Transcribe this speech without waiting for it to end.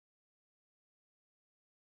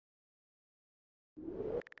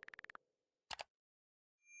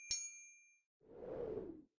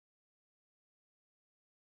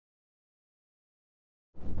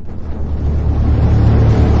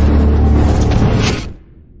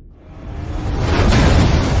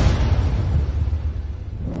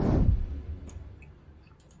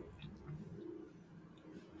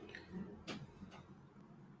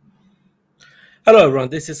Hello everyone,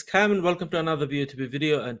 this is Cam and welcome to another BOTB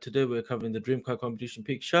video, and today we're covering the Dream Car competition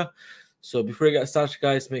picture. So before we get started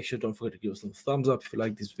guys, make sure don't forget to give us some thumbs up if you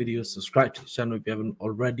like this video, subscribe to the channel if you haven't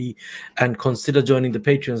already, and consider joining the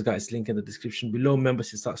Patreons guys, link in the description below.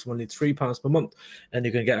 Membership starts from only £3 per month and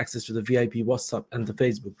you can get access to the VIP WhatsApp and the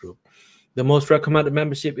Facebook group. The most recommended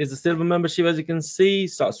membership is the silver membership, as you can see,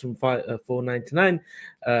 starts from $4.99,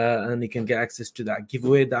 and you can get access to that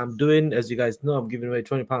giveaway that I'm doing. As you guys know, I'm giving away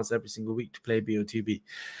 £20 every single week to play BOTB.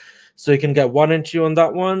 So you can get one entry on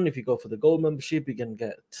that one. If you go for the gold membership, you can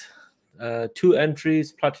get 2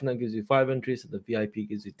 entries. Platinum gives you 5 entries, and the VIP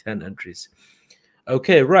gives you 10 entries.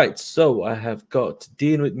 Okay, right. So I have got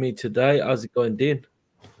Dean with me today. How's it going, Dean?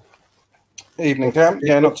 Evening, Cam.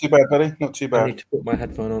 Yeah, not too bad, buddy. Not too bad. I need to put my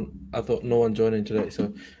headphone on. I thought no one joining today,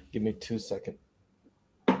 so give me 2 seconds.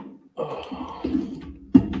 Oh.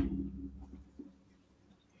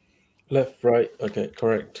 Left, right. Okay,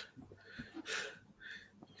 correct.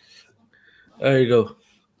 There you go.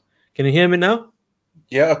 Can you hear me now?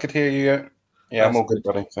 Yeah, I could hear you. Yeah, I'm all good,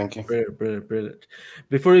 buddy. Thank you. Brilliant.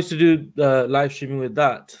 Before I used to do live streaming with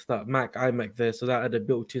that iMac there, so that had a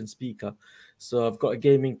built-in speaker. So I've got a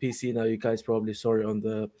gaming PC now. You guys probably saw it on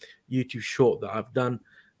the YouTube short that I've done.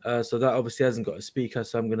 So that obviously hasn't got a speaker,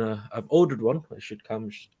 so I've ordered one. It should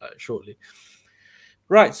come shortly.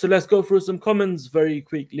 Right, so let's go through some comments very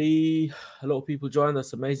quickly. A lot of people joined.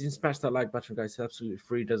 That's amazing. Smash that like button, guys. It's absolutely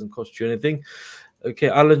free. Doesn't cost you anything. Okay,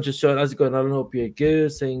 Alan just joined. How's it going, Alan? Hope you're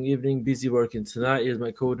good. Saying evening, busy working tonight. Here's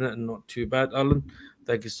my coordinate, and not too bad, Alan.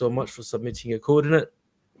 Thank you so much for submitting your coordinate.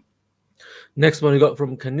 Next one we got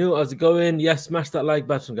from Canoe. How's it going? Yes, smash that like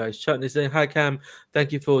button, guys. Chatting is saying, hi, Cam.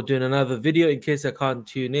 Thank you for doing another video. In case I can't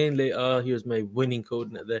tune in later, here's my winning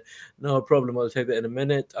coordinate there. No problem. I'll take that in a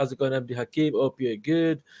minute. How's it going, Abdi Hakim? Hope you're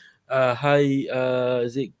good. Hi,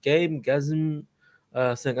 is it Game Gazm?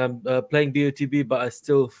 Saying I'm playing BOTB, but I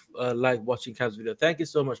still like watching Cam's video. Thank you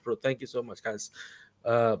so much, bro. Thank you so much, guys.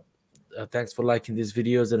 Thanks for liking these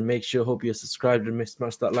videos, and make sure, hope you're subscribed and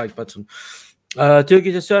smash that like button.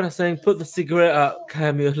 Turkey just saying, put the cigarette out,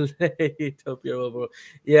 Cam, you're late. Hope you're over.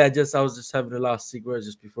 Yeah, I was just having the last cigarette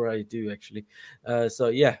just before I do, actually. So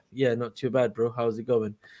yeah, not too bad, bro. How's it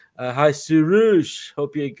going? Hi, Surush.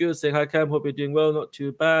 Hope you're good. Saying hi, Cam. Hope you're doing well. Not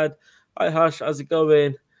too bad. Hi, Hush. How's it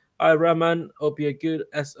going? Hi, Raman. Hope you're good.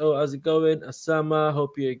 SO, how's it going? Asama.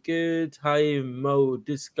 Hope you're good. Hi, Mo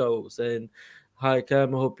Disco. Saying hi,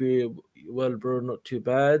 Cam. Hope you're well, bro. Not too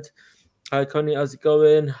bad. Hi, Connie. How's it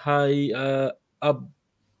going? Hi,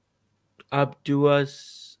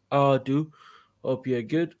 Abduas Adu. Hope you're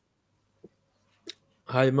good.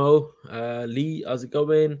 Hi, Mo. Lee. How's it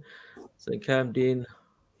going? St. Cam, Dean.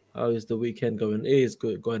 How is the weekend going? It is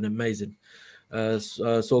good. Going amazing.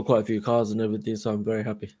 Saw quite a few cars and everything, so I'm very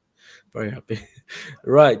happy. Very happy.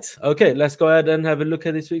 Right. Okay, let's go ahead and have a look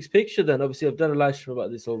at this week's picture then. Obviously, I've done a live stream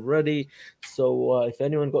about this already. So if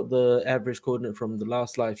anyone got the average coordinate from the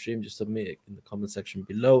last live stream, just submit it in the comment section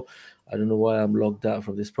below. I don't know why I'm logged out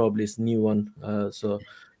from this. Probably it's a new one. So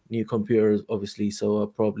new computer, obviously. So I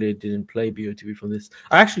probably didn't play BOTB from this.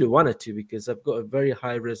 I actually wanted to because I've got a very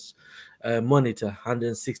high-res monitor,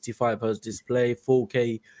 165 Hz display,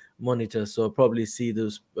 4K monitor. So I'll probably see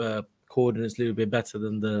those coordinates a little bit better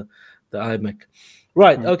than the iMac.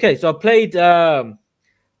 Right. Okay. So I played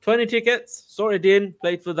 20 tickets. Sorry, Dean.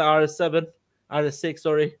 Played for the RS6.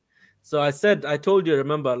 Sorry. So I told you,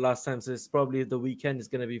 remember last time, so it's probably the weekend is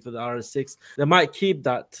going to be for the RS6. They might keep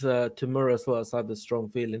that tomorrow as well. So I have a strong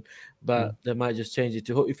feeling, but they might just change it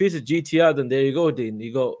to, if it's a GTR, then there you go, Dean.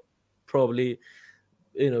 You got probably,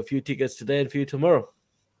 a few tickets today and a few tomorrow.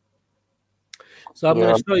 So I'm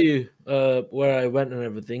going to show you where I went and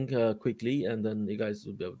everything quickly, and then you guys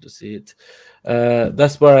will be able to see it.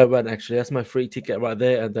 That's where I went, actually. That's my free ticket right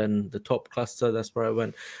there, and then the top cluster, that's where I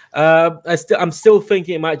went. I'm still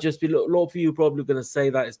thinking it might just be, a lot of you probably going to say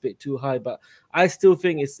that it's a bit too high, but I still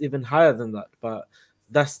think it's even higher than that. But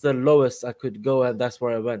that's the lowest I could go, and that's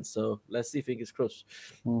where I went. So let's see, fingers crossed.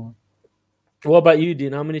 What about you,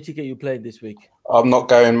 Dean? How many tickets you played this week? I'm not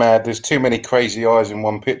going mad. There's too many crazy eyes in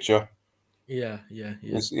one picture. Yeah.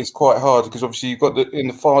 It's quite hard because obviously you've got in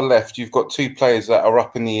the far left, you've got 2 players that are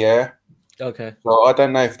up in the air. Okay. So I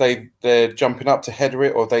don't know if they're jumping up to header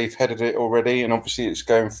it or they've headed it already, and obviously it's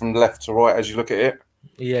going from left to right as you look at it.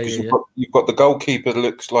 Yeah. You've got the goalkeeper that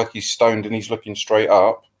looks like he's stoned and he's looking straight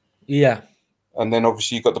up. Yeah. And then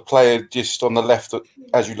obviously you've got the player just on the left,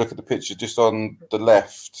 as you look at the picture, just on the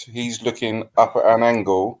left, he's looking up at an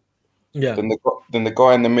angle. Yeah. Then the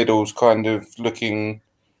guy in the middle's kind of looking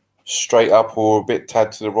straight up or a bit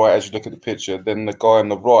tad to the right as you look at the picture. Then the guy on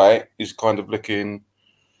the right is kind of looking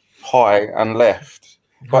high and left.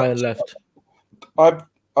 High and left.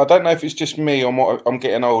 I don't know if it's just me or I'm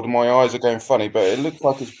getting old and my eyes are going funny, but it looks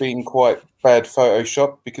like it's been quite bad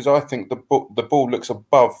Photoshop because I think the ball looks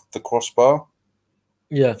above the crossbar.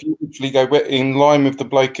 Yeah, If you literally go in line with the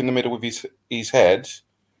bloke in the middle with his head,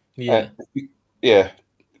 yeah, yeah,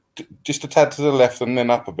 just a tad to the left and then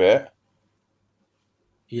up a bit.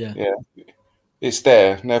 yeah, Yeah, it's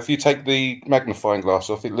there. Now, if you take the magnifying glass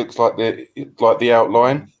off, it looks like the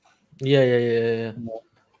outline. yeah.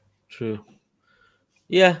 True.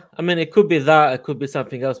 Yeah, I mean, it could be that, it could be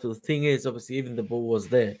something else. But the thing is, obviously, even the ball was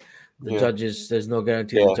there. The Yeah, judges, there's no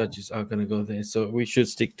guarantee the yeah, judges are going to go there. So we should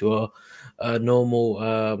stick to our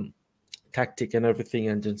normal tactic and everything,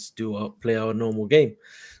 and just play our normal game,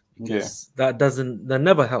 yeah, because that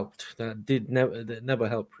never helped. That never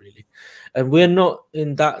helped really. And we're not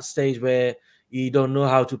in that stage where you don't know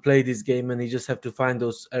how to play this game and you just have to find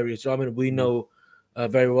those areas. So I mean, we know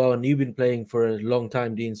very well, and you've been playing for a long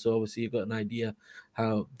time, Dean. So obviously you've got an idea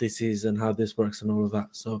how this is and how this works and all of that.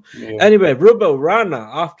 So yeah. anyway, Rubo Rana,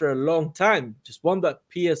 after a long time, just won that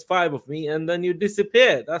PS5 of me, and then you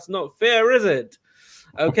disappeared. That's not fair, is it?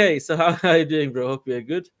 Okay, so how are you doing, bro? Hope you're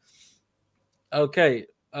good. Okay,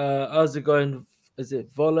 how's it going? Is it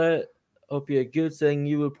Vola? Hope you're good. Saying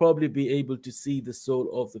you will probably be able to see the soul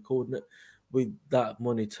of the coordinate with that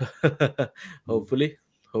monitor. hopefully,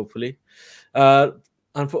 hopefully. Uh,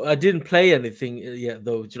 I didn't play anything yet,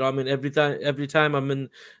 though. Do you know what I mean? Every time I'm in,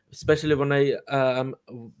 especially when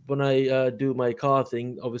I do my car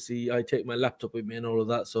thing. Obviously, I take my laptop with me and all of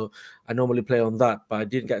that, so I normally play on that. But I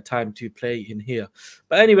didn't get time to play in here.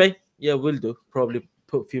 But anyway, yeah, we'll do. Probably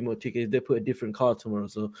put a few more tickets. They put a different car tomorrow,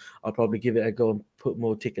 so I'll probably give it a go and put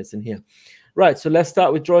more tickets in here. Right, so let's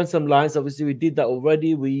start with drawing some lines. Obviously, we did that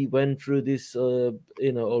already. We went through this,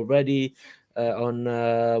 already on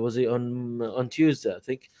was it on Tuesday? I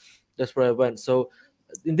think that's where I went. So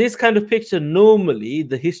in this kind of picture, normally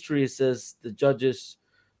the history says the judges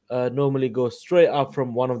normally go straight up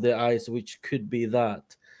from one of their eyes, which could be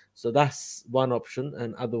that. So that's one option,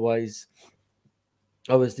 and otherwise,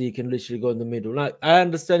 obviously, you can literally go in the middle. Now, I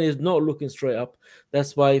understand he's not looking straight up.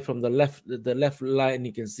 That's why from the left line,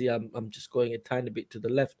 you can see I'm just going a tiny bit to the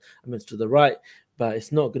left. I mean, to the right, but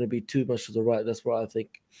it's not going to be too much to the right. That's what I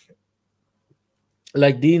think.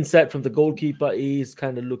 Like Dean said, from the goalkeeper, he's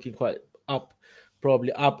kind of looking quite up,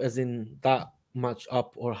 probably up as in that much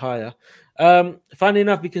up or higher. Funny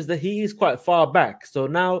enough, because he is quite far back. So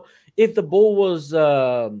now, if the ball was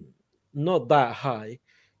not that high,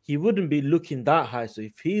 he wouldn't be looking that high. So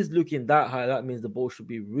if he's looking that high, that means the ball should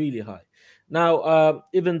be really high. Now,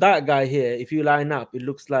 even that guy here, if you line up, it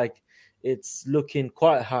looks like it's looking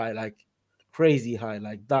quite high, like crazy high,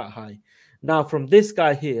 like that high. Now, from this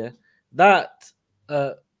guy here, that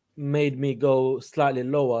uh, made me go slightly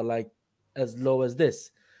lower, like as low as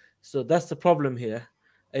this. So that's the problem here.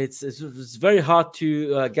 It's very hard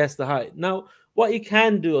to guess the height. Now, what you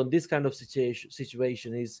can do on this kind of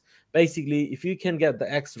situation is basically if you can get the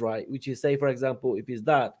x right, which is say for example if it's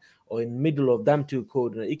that or in middle of them two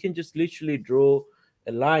coordinate, you can just literally draw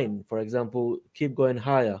a line. For example, keep going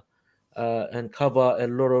higher and cover a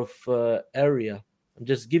lot of area. I'm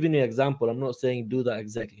just giving you an example. I'm not saying do that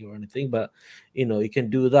exactly or anything, but you can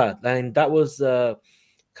do that. And that was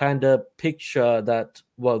kind of picture that,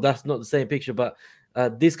 well, that's not the same picture, but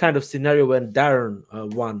this kind of scenario when Darren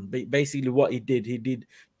won. Basically, what he did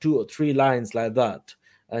 2 or 3 lines like that,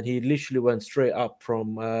 and he literally went straight up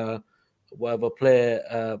from whatever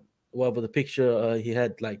player, whatever the picture he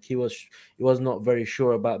had. Like he was not very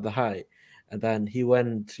sure about the height, and then he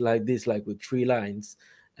went like this, like with 3 lines,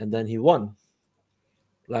 and then he won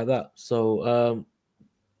like that. So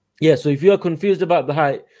yeah, so if you are confused about the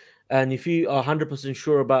height and if you are 100%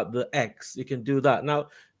 sure about the x, you can do that. Now,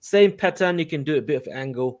 same pattern, you can do a bit of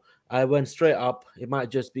angle. I went straight up. It might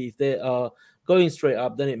just be if they are going straight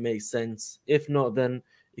up, then it makes sense. If not, then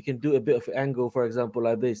you can do a bit of angle, for example,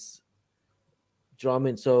 like this. Do you know what I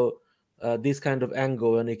mean? So this kind of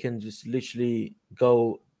angle, and it can just literally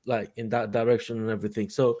go like in that direction and everything.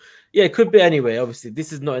 So yeah, it could be anyway. Obviously,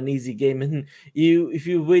 this is not an easy game, and if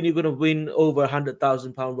you win, you're gonna win over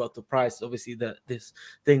 £100,000 worth of prize. Obviously, that this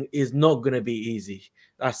thing is not gonna be easy.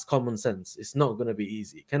 That's common sense. It's not gonna be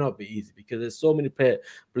easy. It cannot be easy because there's so many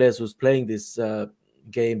players who's playing this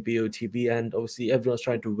game BOTB, and obviously everyone's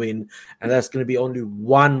trying to win, and that's gonna be only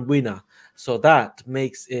one winner. So that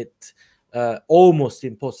makes it almost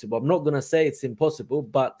impossible. I'm not going to say it's impossible,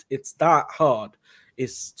 but it's that hard.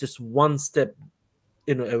 It's just one step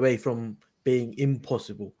away from being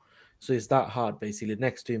impossible. So it's that hard, basically,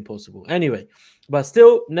 next to impossible. Anyway, but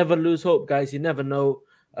still, never lose hope, guys. You never know.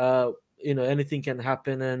 anything can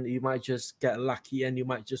happen, and you might just get lucky and you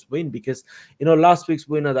might just win. Because last week's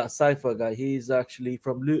winner, that Cypher guy, he's actually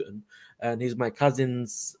from Luton, and he's my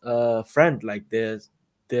cousin's friend. Like they're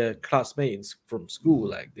classmates from school,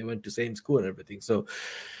 like they went to same school and everything. So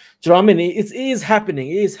do you know what I mean? It is happening.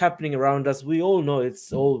 It is happening around us. We all know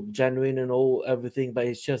it's all genuine and all everything, but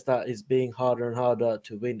it's just that it's being harder and harder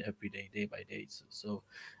to win every day, day by day. So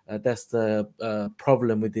that's the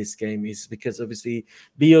problem with this game, is because obviously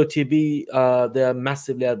BOTB, they are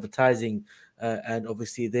massively advertising, and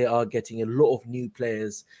obviously they are getting a lot of new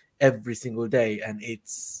players every single day, and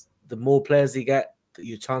it's the more players you get,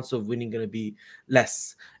 your chance of winning going to be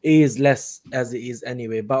less. It is less as it is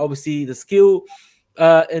anyway, but obviously the skill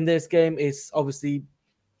in this game is obviously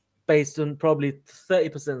based on probably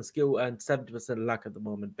 30% skill and 70% luck at the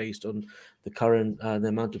moment, based on the current the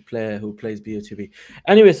amount of player who plays BOTB.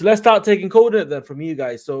 Anyway, so let's start taking coordinate then from you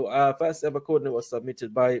guys. So first ever coordinate was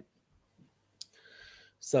submitted by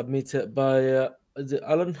is it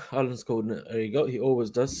Alan? Alan's coordinate. There you go. He always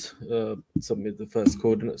does submit the first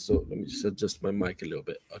coordinate. So let me just adjust my mic a little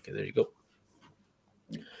bit. Okay, there you go.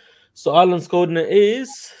 So Alan's coordinate is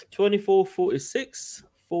 2446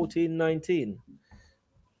 1419.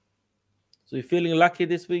 So you feeling lucky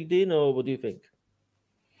this week, Dean, or what do you think?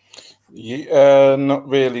 Yeah, not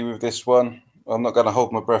really with this one. I'm not going to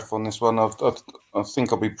hold my breath on this one. I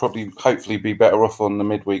think I'll be hopefully be better off on the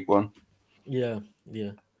midweek one. Yeah.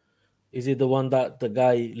 Is it the one that the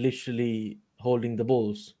guy literally holding the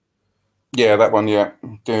balls? Yeah, that one. Yeah,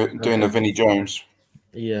 doing a Vinnie Jones.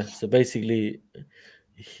 Yeah. So basically,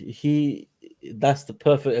 he that's the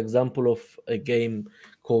perfect example of a game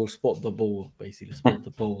called Spot the Ball. Basically, spot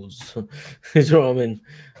the balls. You know what I mean?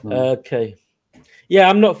 Okay. Yeah,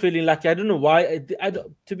 I'm not feeling lucky. I don't know why.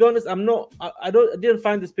 To be honest, I'm not. I didn't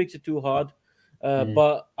find this picture too hard,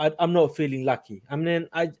 but I'm not feeling lucky. I mean,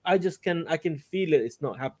 I just I can feel it. It's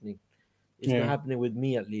not happening. It's not happening with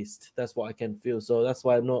me, at least. That's what I can feel. So that's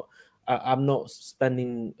why I'm not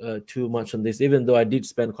spending too much on this, even though I did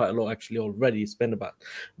spend quite a lot actually already.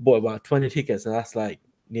 Bought about 20 tickets, and that's like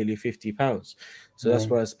nearly £50. So that's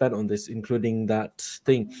what I spent on this, including that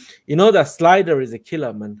thing. That slider is a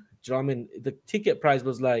killer, man. Do you know what I mean? The ticket price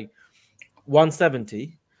was like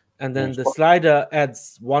 170, and then the slider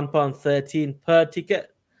adds £1.13 per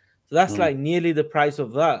ticket. So that's like nearly the price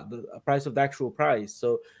of that, the price of the actual price.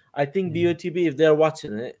 So I think BOTB, if they're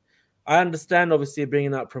watching it, I understand obviously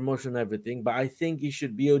bringing out promotion and everything, but I think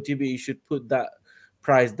BOTB, you should put that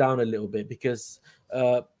price down a little bit, because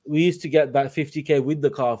we used to get that 50k with the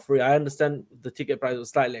car free. I understand the ticket price was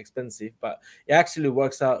slightly expensive, but it actually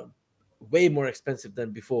works out way more expensive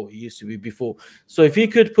than before. It used to be before. So if you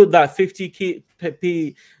could put that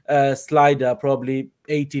 50p slider, probably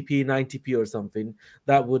 80p, 90p or something,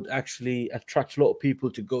 that would actually attract a lot of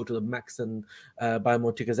people to go to the max and buy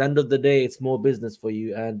more tickets. End of the day, it's more business for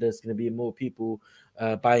you, and there's going to be more people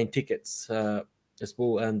buying tickets as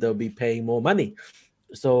well, and they'll be paying more money.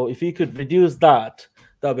 So if you could reduce that,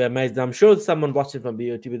 that'll be amazing. I'm sure someone watching from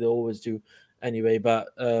BOTV, they always do anyway, but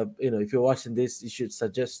if you're watching this, you should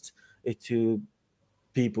suggest it to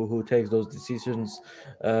people who take those decisions.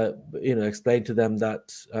 Explain to them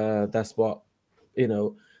that that's what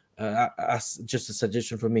as just a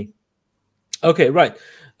suggestion from me. Okay, right.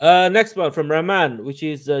 Next one from Rahman, which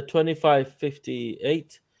is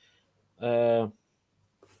 2558.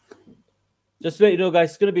 Just to let you know, guys,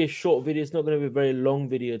 it's going to be a short video. It's not going to be a very long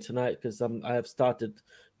video tonight, because I have started a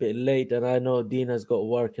bit late, and I know Dean has got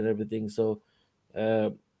work and everything. So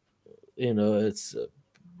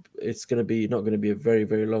it's going to be not going to be a very,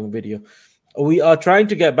 very long video. We are trying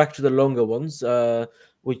to get back to the longer ones,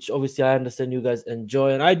 which obviously I understand you guys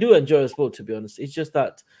enjoy, and I do enjoy as well, to be honest. It's just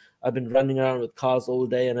that I've been running around with cars all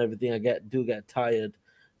day and everything. I do get tired,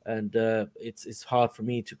 and it's hard for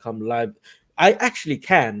me to come live. I actually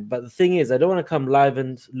can, but the thing is, I don't want to come live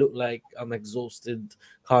and look like I'm exhausted,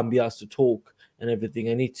 can't be asked to talk and everything.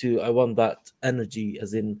 I want that energy,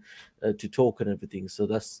 as in to talk and everything. So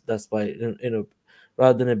that's why,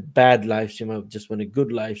 rather than a bad live stream, I just want a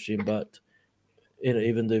good live stream. But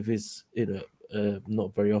even though if it's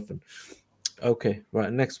not very often. Okay,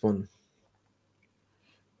 right, next one.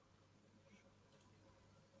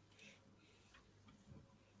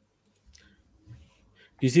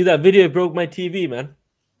 Do you see that video? It broke my TV, man.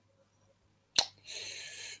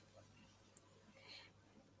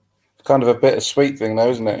 Kind of a bittersweet thing,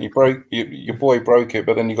 though, isn't it? Your boy broke it,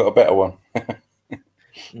 but then you got a better one.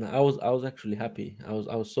 No, I was actually happy. I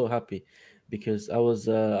was so happy, because I was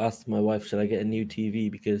asked my wife, should I get a new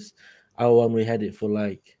TV, because our one, we had it for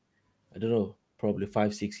like, I don't know, probably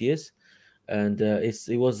 5-6 years, and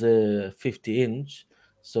it was a 50-inch.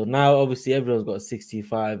 So now obviously everyone's got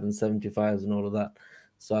 65 and 75s and all of that.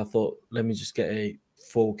 So I thought, let me just get a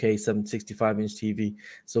 4K 765-inch TV.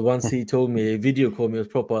 So once he told me, a video called me, it was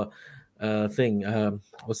proper thing.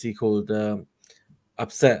 What's he called?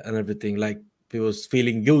 Upset and everything. Like he was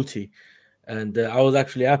feeling guilty. And I was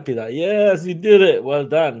actually happy that, yes, you did it. Well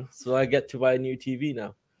done. So I get to buy a new TV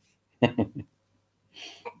now.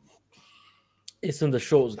 It's on the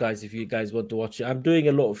shorts, guys, if you guys want to watch it. I'm doing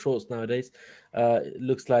a lot of shorts nowadays. It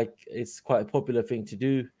looks like it's quite a popular thing to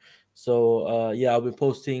do. So yeah, I'll be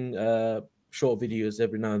posting short videos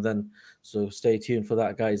every now and then. So stay tuned for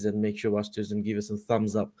that, guys, and make sure you watch this and give us some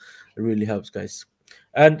thumbs up. It really helps, guys.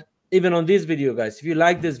 And even on this video, guys, if you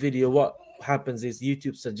like this video, what happens is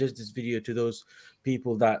YouTube suggests this video to those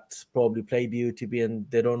people that probably play BOTB and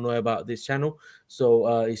they don't know about this channel.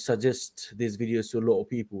 So it suggests these videos to a lot of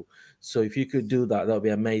people. So if you could do that, that would be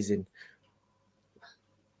amazing.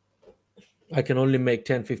 I can only make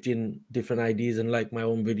 10, 15 different ideas and like my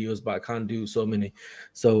own videos, but I can't do so many.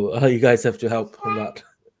 So you guys have to help on that.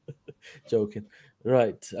 Joking.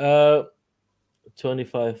 Right.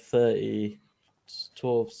 25, 30,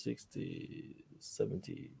 12, 60,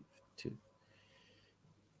 72.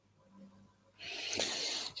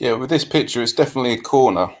 Yeah, with this picture, it's definitely a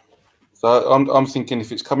corner. So I'm thinking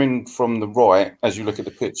if it's coming from the right as you look at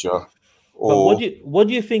the picture, or But what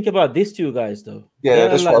do you think about these two guys though? yeah, They're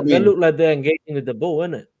that's what I like, they mean. look like they're engaging with the ball,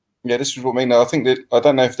 isn't it? Yeah, this is what I mean. I think that I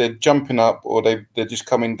don't know if they're jumping up or they're just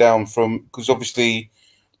coming down from, because obviously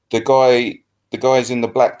the guys in the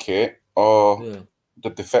black kit are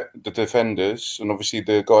the defenders, and obviously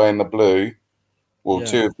the guy in the blue, well,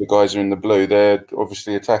 two of the guys are in the blue. They're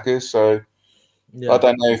obviously attackers. So I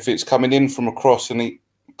don't know if it's coming in from across from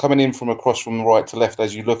the right to left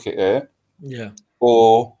as you look at it. Yeah.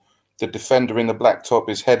 Or the defender in the black top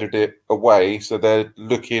is headed it away, so they're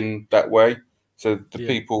looking that way. So the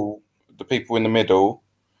people in the middle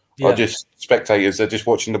are just spectators. They're just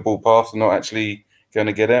watching the ball pass and not actually going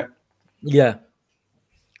to get it. Yeah.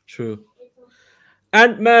 True.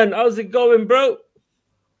 Ant-Man, how's it going, bro?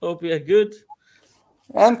 Hope you're good.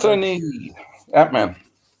 Anthony. Ant-Man.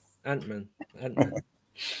 Ant-Man. Ant-Man.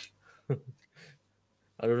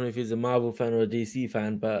 I don't know if he's a Marvel fan or a DC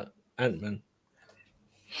fan, but Ant-Man.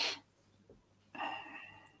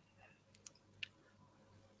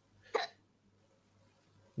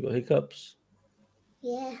 You got hiccups?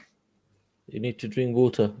 Yeah. You need to drink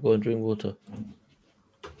water. Go and drink water.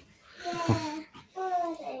 Yeah.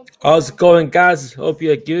 How's it going, guys? Hope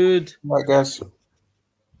you're good. Right, guys.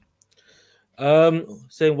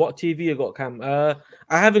 Saying what TV you got, Cam? I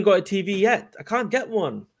haven't got a TV yet. I can't get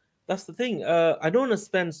one. That's the thing. I don't want to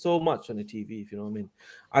spend so much on a TV, if you know what I mean.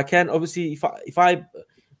 I can obviously if I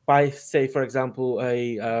buy, say, for example,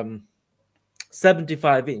 a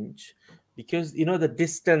 75-inch, because you know the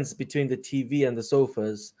distance between the TV and the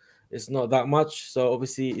sofas is not that much, so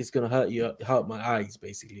obviously it's gonna hurt my eyes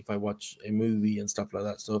basically if I watch a movie and stuff like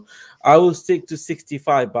that. So I will stick to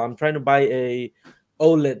 65, but I'm trying to buy a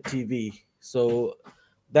OLED TV. So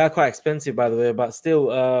they're quite expensive, by the way, but still,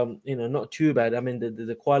 you know, not too bad. I mean,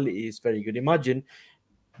 the quality is very good. Imagine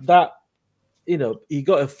that, you know, you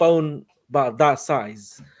got a phone about that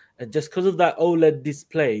size, and just because of that OLED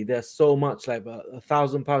display, there's so much, like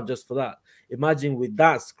 £1,000 just for that. Imagine with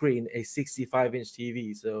that screen, a 65-inch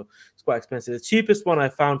TV. So it's quite expensive. The cheapest one I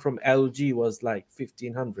found from LG was like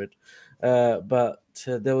 1,500. But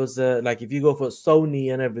there was like, if you go for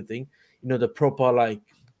Sony and everything, you know, the proper like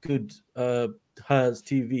good Hertz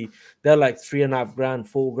TV, they're like 3.5 grand,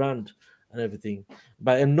 4 grand and everything.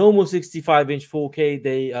 But a normal 65-inch 4K,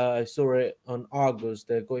 they I saw it on Argos,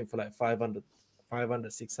 they're going for like 500,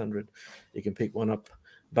 600. You can pick one up.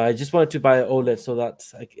 But I just wanted to buy an OLED so that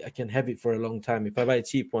I can have it for a long time. If I buy a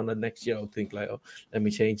cheap one, then next year I'll think like, oh, let me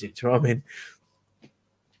change it. Do you know what I mean?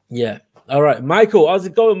 Yeah. All right, Michael, how's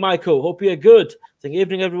it going, Michael? Hope you're good. Good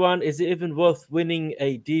evening, everyone. Is it even worth winning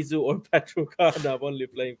a diesel or petrol car? No, I'm only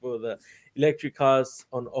playing for the electric cars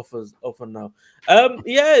on offer now.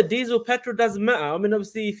 Yeah, diesel, petrol doesn't matter. I mean,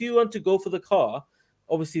 obviously, if you want to go for the car,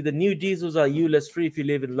 obviously the new diesels are ULEZ free if you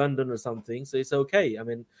live in London or something, so it's okay. I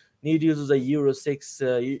mean, new diesels are Euro 6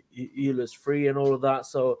 ULEZ free and all of that,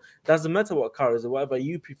 so it doesn't matter what car is or whatever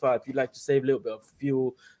you prefer. If you like to save a little bit of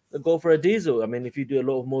fuel, go for a diesel. I mean, if you do a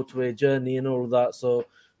lot of motorway journey and all of that, so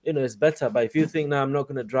you know it's better. But if you think, now I'm not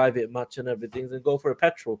going to drive it much and everything, then go for a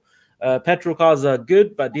petrol. Petrol cars are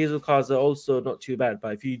good, but diesel cars are also not too bad.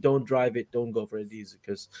 But if you don't drive it, don't go for a diesel,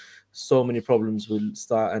 because so many problems will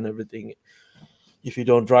start and everything. if you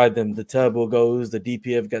don't drive them, the turbo goes, the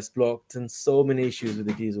DPF gets blocked, and so many issues with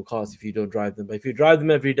the diesel cars if you don't drive them. But if you drive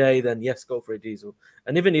them every day, then yes, go for a diesel.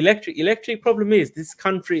 And even electric problem is this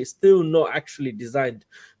country is still not actually designed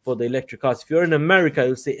for the electric cars. If you're in America,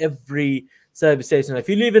 you'll see every service station. If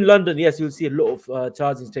you live in London, yes, you'll see a lot of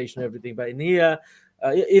charging station and everything. But in here,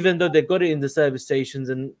 even though they've got it in the service stations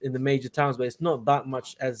and in the major towns, but it's not that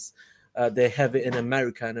much as they have it in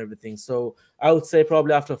America and everything. So I would say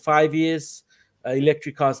probably after 5 years,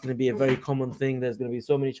 electric cars going to be a very common thing. There's going to be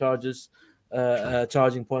so many chargers,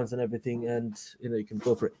 charging points and everything, and you can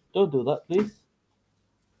go for it. Don't do that, please.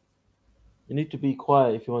 You need to be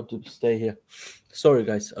quiet if you want to stay here. Sorry,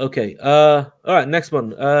 guys. Okay. All right. Next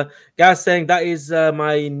one. Guys saying that is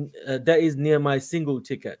that is near my single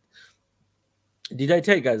ticket. Did I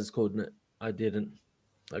take guys' coordinate? I didn't.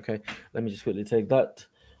 Okay. Let me just quickly take that,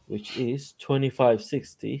 which is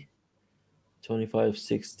 2560.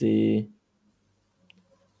 2560.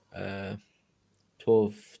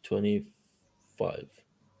 1225.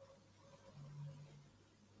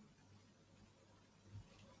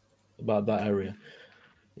 About that area.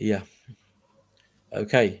 Yeah.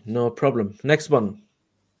 Okay, no problem. Next one.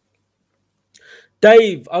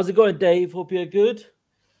 Dave, how's it going, Dave? Hope you're good.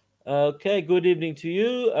 Okay, good evening to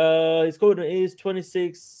you. His coordinate is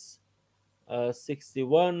 26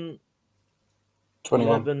 61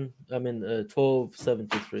 11. I mean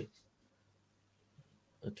 1273.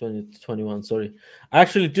 21, sorry. I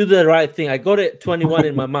actually do the right thing. I got it 21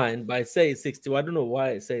 in my mind, but I say 61. I don't know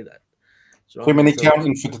why I say that. Too many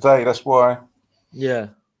counting for today, that's why. Yeah.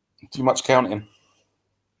 Too much counting.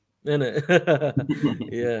 Isn't it?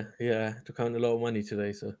 Yeah. I took out a lot of money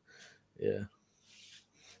today, so yeah.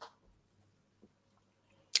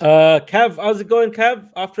 Cav, how's it going,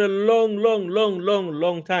 Cav? After a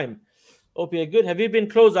long time. Hope you're good. Have you been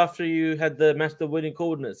close after you had the master winning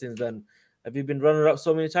coordinate since then? Have you been runner up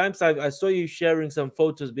so many times? I saw you sharing some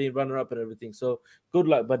photos being runner up and everything. So good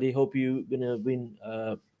luck, buddy. Hope you're gonna win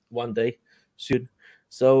one day soon.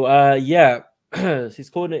 So yeah, his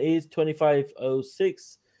coordinate is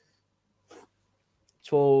 2506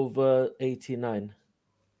 1289.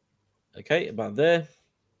 Okay, about there.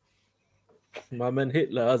 My man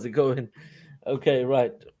Hitler, how's it going? Okay,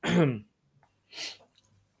 right.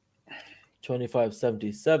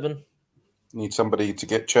 2577. Need somebody to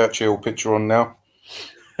get Churchill picture on now.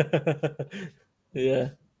 Yeah.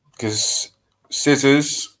 Because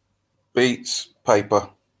scissors beats paper.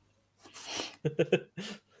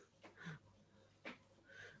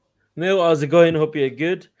 Neil, how's it going? Hope you're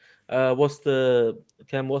good. What's the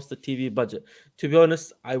TV budget? To be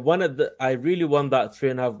honest, I really want that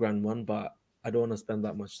 $3.5 grand one, but I don't want to spend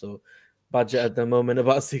that much. So budget at the moment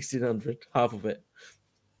about 1,600, half of it.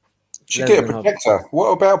 Should get a projector. What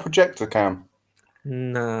about a projector, Cam?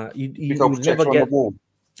 Nah, you never get.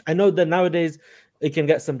 I know that nowadays you can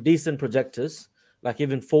get some decent projectors, like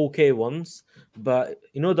even 4K ones, but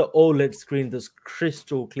you know the OLED screen, those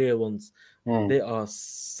crystal clear ones, they are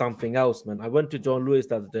something else, man. I went to John Lewis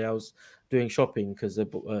the other day. I was doing shopping because I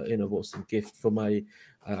bought some gift for my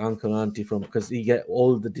uncle and auntie because you get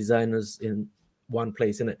all the designers in one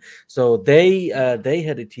place in it. So they had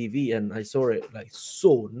a TV and I saw it like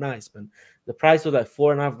so nice, man. The price was like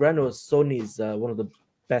 $4.5 grand. It was Sony's one of the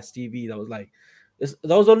best TV. That was like that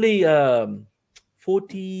was only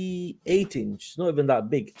 48 inch, not even that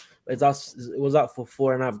big. But it was up for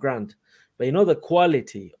 $4.5 grand. But you know the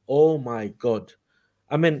quality, oh my god.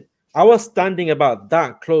 I mean, I was standing about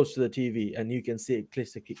that close to the TV and you can see it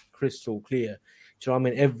crystal clear. Do you know what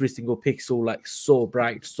I mean? Every single pixel like so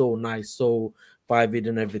bright, so nice, so vivid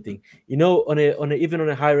and everything. You know, even on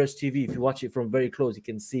a high-res TV, if you watch it from very close, you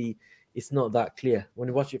can see it's not that clear. When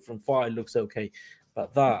you watch it from far, it looks okay.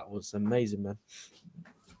 But that was amazing, man.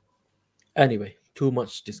 Anyway, too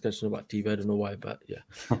much discussion about TV. I don't know why, but yeah.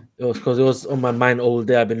 It was because it was on my mind all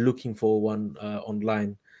day. I've been looking for one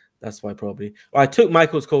online. That's why probably. I took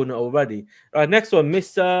Michael's coordinate already. All right, next one,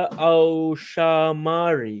 Mr.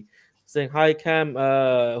 Oshamari. Saying, hi, Cam.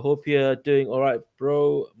 Hope you're doing all right,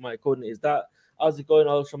 bro. My coordinate is that. How's it going,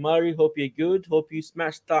 Oshamari? Hope you're good. Hope you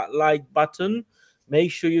smashed that like button.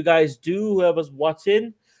 Make sure you guys do, whoever's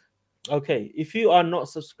watching. Okay, if you are not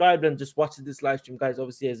subscribed and just watching this live stream, guys,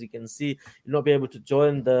 obviously, as you can see, you'll not be able to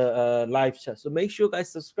join the live chat. So make sure you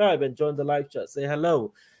guys subscribe and join the live chat. Say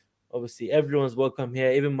hello. Obviously, everyone's welcome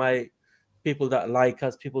here. Even my people that like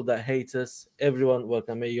us, people that hate us, everyone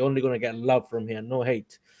welcome here. You're only going to get love from here, no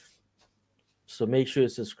hate. So make sure you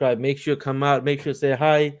subscribe. Make sure you come out. Make sure you say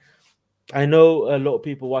hi. I know a lot of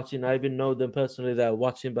people watching. I even know them personally that are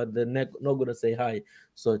watching, but they're not going to say hi.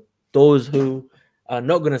 So those who are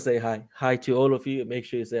not going to say hi to all of you, make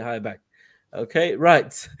sure you say hi back. Okay,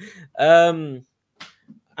 right.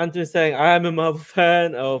 Anthony saying, I am a Marvel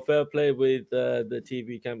fan. Oh, fair play with the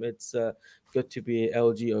TV cam. It's good to be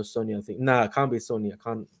LG or Sony, I think. Nah, it can't be Sony. I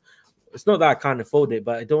can't. It's not that I can't afford it,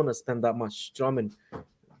 but I don't want to spend that much. Do you know what I mean?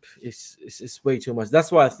 It's way too much.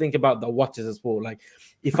 That's why I think about the watches as well. Like,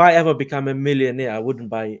 if I ever become a millionaire, I wouldn't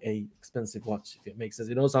buy a expensive watch, if it makes sense.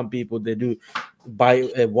 You know, some people, they do buy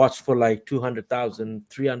a watch for like 200,000,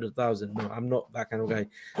 300,000. No, I'm not that kind of guy.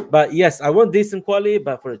 But yes, I want decent quality,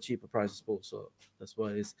 but for a cheaper price as well. So that's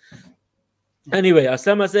what it is. Anyway,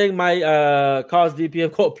 Asama saying my car's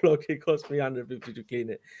DPF got blocked. It cost me 150 to clean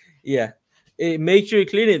it. Yeah, make sure you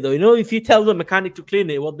clean it though. You know, if you tell the mechanic to clean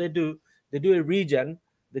it, what they do a regen.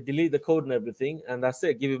 They delete the code and everything, and that's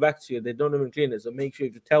it. Give it back to you. They don't even clean it. So make sure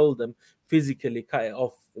you tell them physically cut it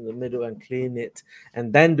off in the middle and clean it,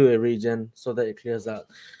 and then do a regen so that it clears out.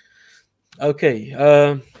 Okay,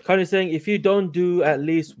 Connie saying if you don't do at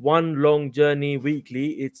least one long journey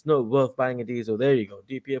weekly, it's not worth buying a diesel. There you go.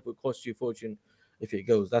 DPF will cost you a fortune if it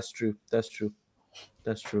goes. That's true. That's true.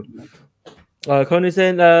 That's true. Connie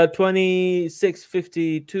saying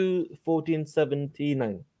 2652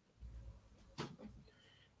 1479.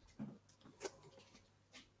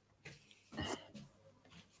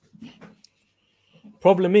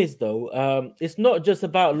 Problem is though, it's not just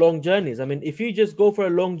about long journeys. I mean, if you just go for a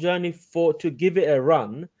long journey to give it a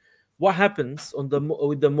run, what happens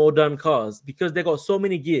with the modern cars, because they got so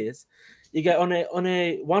many gears, you get on a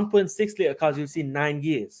 1.6 liter cars, you'll see 9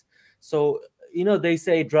 gears. So you know, they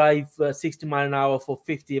say drive 60 miles an hour for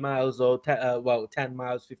 50 miles or 10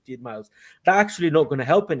 miles, 15 miles. That's actually not going to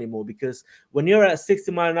help anymore, because when you're at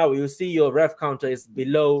 60 miles an hour, you'll see your rev counter is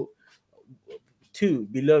below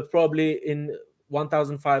probably in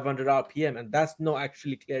 1,500 RPM, and that's not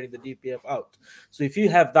actually clearing the DPF out. So if you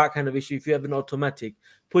have that kind of issue, if you have an automatic,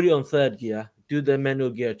 put it on third gear, do the manual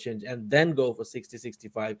gear change, and then go for 60,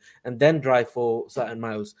 65, and then drive for certain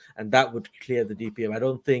miles, and that would clear the DPF. I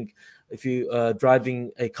don't think if you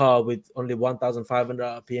driving a car with only 1,500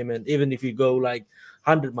 RPM, and even if you go like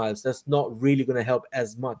 100 miles, that's not really going to help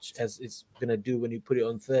as much as it's going to do when you put it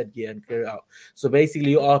on third gear and clear it out. So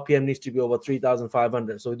basically your RPM needs to be over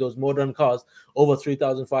 3,500. So with those modern cars, over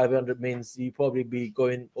 3,500 means you probably be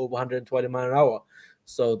going over 120 miles an hour.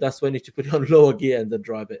 So that's when you need to put it on lower gear and then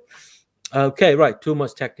drive it. Okay, right. Too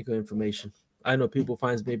much technical information. I know people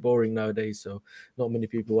find me boring nowadays, so not many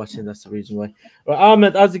people watching. That's the reason why. Right,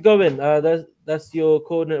 Ahmed, how's it going? That's your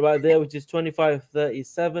coordinate right there, which is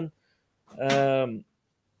 2537.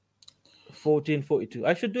 1442.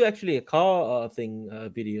 I should do actually a car thing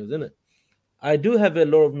videos, isn't it? I do have a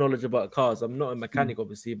lot of knowledge about cars. I'm not a mechanic,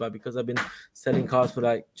 obviously, but because I've been selling cars for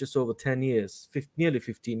like just over 10 years, nearly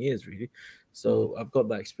 15 years, really. So I've got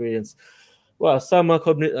that experience. Well, summer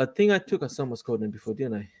coordinate. I think I took a summer's coordinate before,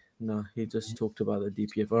 didn't I? No, he just talked about the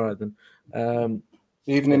DPF. All right, then.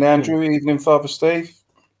 Evening, Andrew. Evening, Father Steve.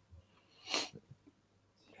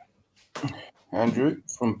 Andrew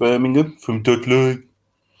from Birmingham, from Dudley.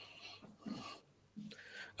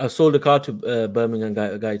 I sold a car to Birmingham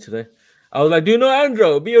guy today. I was like, "Do you know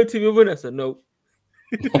Andrew? BOTB winner?" I said, "No."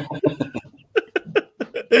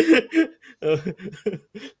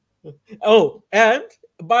 Oh, and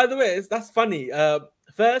by the way, that's funny.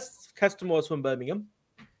 First customer was from Birmingham.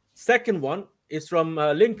 Second one is from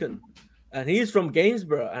Lincoln, and he's from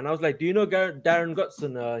Gainsborough. And I was like, "Do you know Darren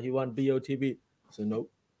Gutson? He won BOTB." So no.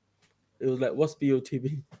 It was like, "What's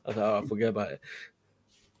BOTB?" I was like, "Oh, I forget about it."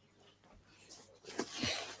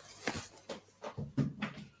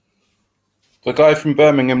 The guy from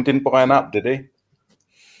Birmingham didn't buy an up, did he?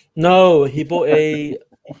 No, he bought a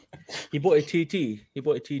TT. He bought a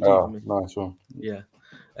TT for me. Nice one. Yeah,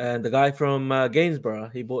 and the guy from Gainsborough,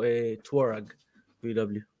 he bought a Touareg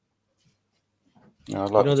VW. Yeah, I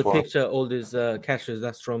like the picture, all these cashes,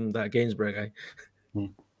 that's from that Gainsborough guy.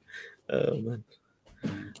 Oh man.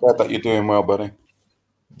 Glad that you're doing well, buddy.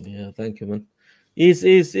 Yeah, thank you, man. He's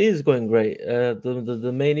going great.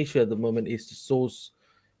 The main issue at the moment is to source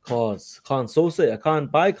cars. Can't source it. I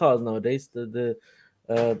can't buy cars nowadays.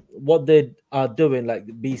 What they are doing, like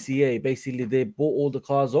the BCA, basically they bought all the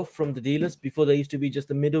cars off from the dealers. Before they used to be just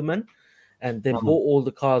the middleman, and they bought all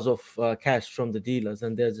the cars off cash from the dealers,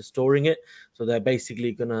 and they're just storing it. So they're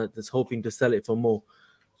basically just hoping to sell it for more.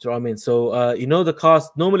 Do you know what I mean? So the cars,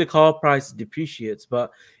 normally car price depreciates,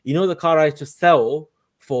 but the car I used to sell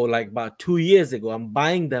for like about 2 years ago, I'm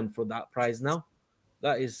buying them for that price now.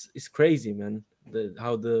 That is crazy, man.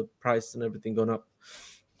 How the price and everything gone up.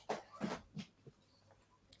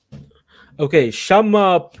 Okay,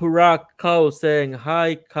 Shama Purakao saying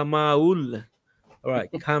hi, Kamaul. All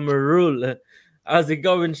right, Kamarul. How's it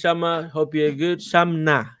going, Shama? Hope you're good.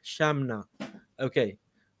 Shamna. Okay.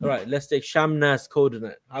 All right. Let's take Shamnas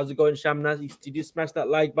coordinate. How's it going, Shamnas? Did you smash that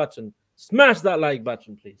like button? Smash that like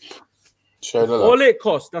button, please. That's all it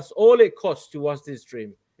costs. That's all it costs to watch this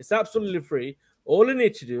stream. It's absolutely free. All you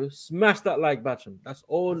need to do, smash that like button. That's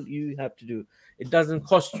all you have to do. It doesn't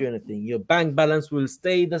cost you anything. Your bank balance will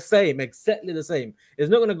stay the same, exactly the same. It's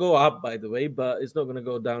not going to go up, by the way, but it's not going to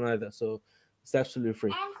go down either. So it's absolutely free.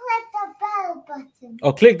 And click the bell button.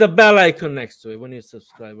 Or click the bell icon next to it when you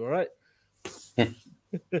subscribe, all right?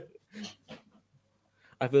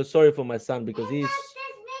 I feel sorry for my son because he's...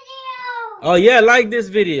 Oh, yeah, like this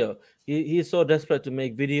video. He's so desperate to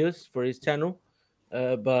make videos for his channel.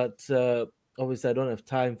 But obviously I don't have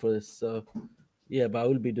time for this. So yeah, but I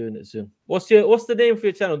will be doing it soon. What's the name of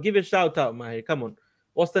your channel? Give a shout out, Mahi. Come on.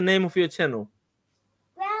 What's the name of your channel?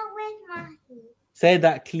 Grow with Mahi. Say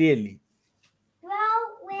that clearly. Grow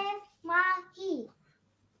with Mahi.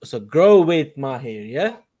 So grow with Mahi,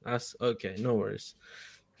 yeah? That's okay, no worries.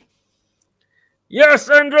 Yes,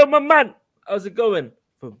 Andrew, my man. How's it going?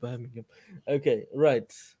 For Birmingham. Okay,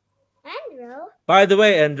 right. Andrew. By the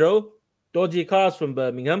way, Andrew, dodgy cars from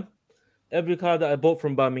Birmingham. Every car that I bought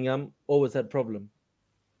from Birmingham always had problem.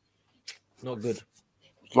 Not good.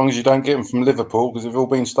 As long as you don't get them from Liverpool, because they've all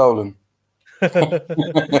been stolen.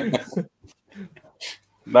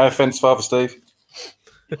 No offence, Father Steve.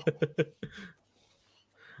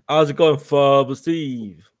 How's it going, Father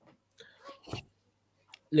Steve?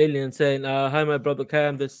 Lillian saying, hi, my brother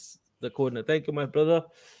Cam. This is the coordinate. Thank you, my brother.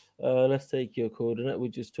 Let's take your coordinate,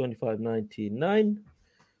 which is 25.99,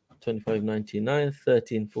 25.99,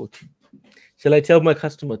 13.40. Shall I tell my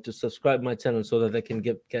customer to subscribe my channel so that they can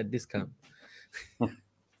get discount?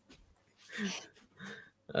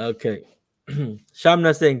 Okay.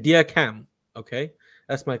 Shamna saying, dear Cam. Okay,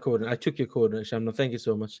 that's my coordinate. I took your coordinate, Shamna. Thank you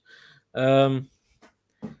so much.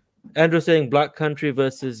 Andrew saying Black Country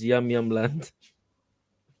versus Yum Yum Land.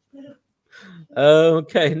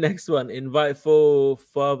 Okay, next one. Invite for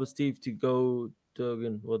Father Steve to go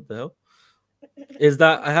to what the hell? Is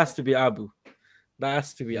that it has to be Abu? That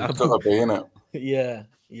has to be Abu. It's gotta be, innit? Yeah,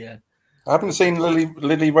 yeah. I haven't seen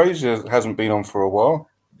Lily Rose hasn't been on for a while.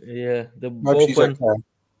 Yeah, Hope she's okay.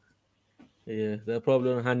 Yeah, they're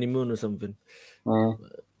probably on honeymoon or something. Mm.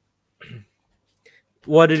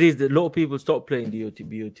 What it is that a lot of people stop playing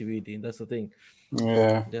BOTB, Dean. That's the thing.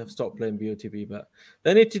 Yeah, they have stopped playing BOTB, but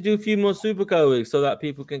they need to do a few more supercar weeks so that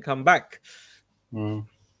people can come back. Mm.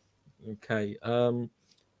 Okay.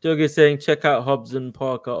 Doug is saying check out Hobson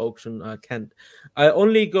Parker auction Kent. I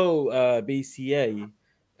only go BCA.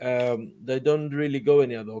 They don't really go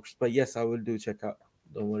any other auctions, but yes, I will do check out.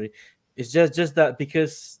 Don't worry. It's just that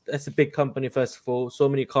because it's a big company, first of all, so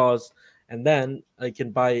many cars, and then I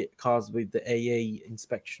can buy cars with the AA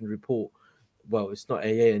inspection report. Well, it's not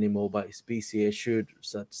AA anymore, but it's BCA issued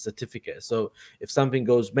certificate. So if something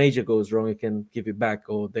major goes wrong, it can give it back,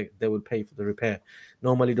 or they will pay for the repair.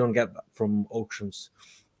 Normally don't get that from auctions.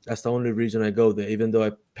 That's the only reason I go there, even though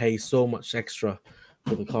I pay so much extra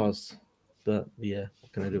for the cars. But yeah,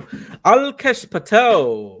 what can I do? Alkesh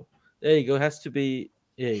Patel. There you go. Has to be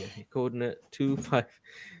coordinate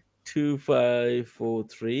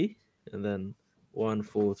 2543 and then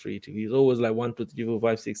 1432. He's always like 1 2 3 4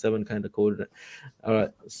 5 6 7 kind of coordinate. All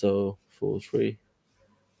right, so 43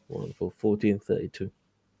 1 4 1432.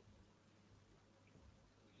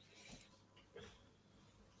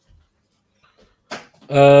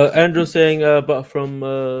 Andrew saying but from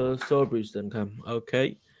Strawbridge then come.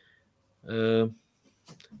 Okay.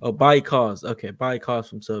 Buy cars. Okay, buy cars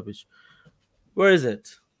from Strawbridge. Where is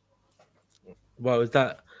it? Well, is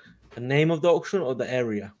that the name of the auction or the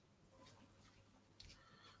area?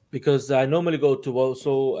 Because I normally go to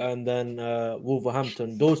Walsall and then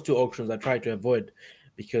Wolverhampton. Those two auctions I try to avoid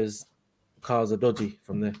because cars are dodgy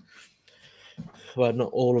from there. Well,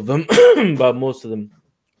 not all of them, but most of them.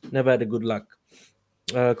 Never had a good luck.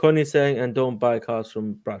 Connie saying, and don't buy cars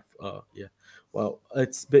from Bradford. Yeah. Well,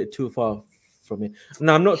 it's a bit too far from me.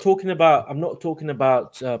 No, I'm not talking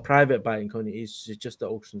about private buying, Connie. It's just the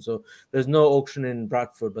auction. So there's no auction in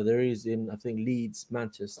Bradford, but there is in, I think, Leeds,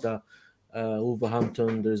 Manchester,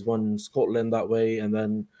 Wolverhampton. There's one in Scotland that way, and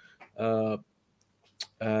then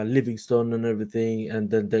Livingston and everything. And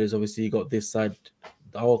then there's obviously you got this side.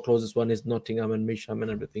 Our closest one is Nottingham and Misham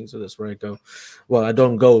and everything. So that's where I go. Well, I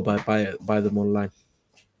don't go, but I buy them online.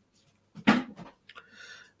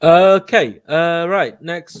 Okay, right,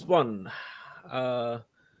 next one.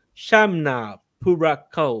 Shamna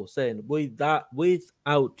Purakal saying, without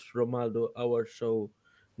Ronaldo, our show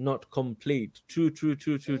not complete. True.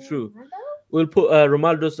 We'll put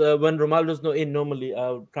Ronaldo's when Ronaldo's not in. Normally,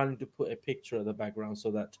 I'm planning to put a picture in the background so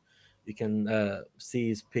that you can see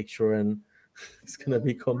his picture and It's gonna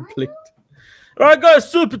be complete. All right, guys.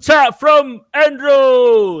 Super chat from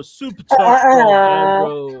Andrew. Super chat from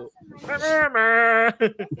Andrew.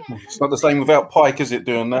 It's not the same without Pike, is it?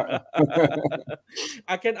 Doing that.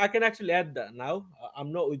 I can actually add that now.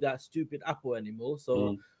 I'm not with that stupid Apple anymore.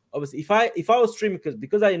 So obviously, if I was streaming,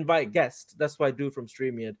 because I invite guests, that's why I do from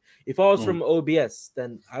StreamYard. If I was from OBS,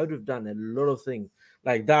 then I would have done a lot of things.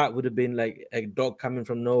 Like that would have been like a dog coming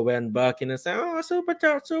from nowhere and barking and saying, "Oh, super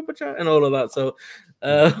chat," and all of that. So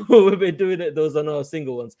we've been doing it. Those are not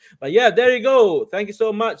single ones. But yeah, there you go. Thank you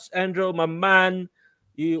so much, Andrew, my man.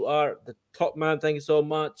 You are the top man. Thank you so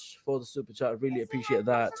much for the super chat. I really appreciate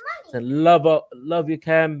that. And love you,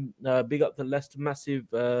 Cam. Big up the Leicester Massive.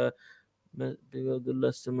 Big up the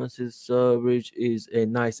Leicester Massive. Ridge is a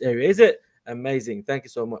nice area. Is it? Amazing. Thank you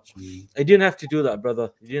so much. I didn't have to do that,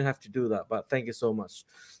 brother. You didn't have to do that, but thank you so much.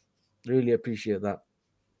 Really appreciate that.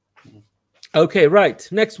 Okay, right.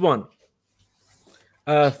 Next one.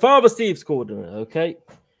 Father Steve's coordinate. Okay.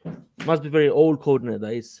 Must be very old coordinate,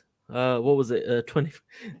 that is. What was it? 20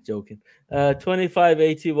 joking.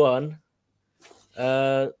 2581.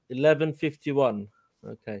 1151.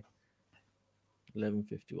 Okay.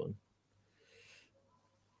 1151.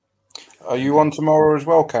 Are you on tomorrow as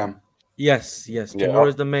well, Cam? Yes. Yeah. Tomorrow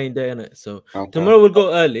is the main day, isn't it? So tomorrow we'll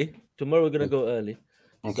go early. Tomorrow we're gonna go early.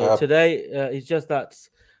 Okay. So today it's just that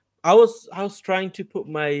I was trying to put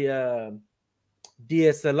my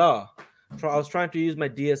DSLR. I was trying to use my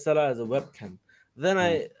DSLR as a webcam. Then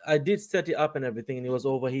I did set it up and everything, and it was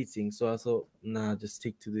overheating. So I thought, nah, just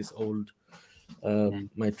stick to this old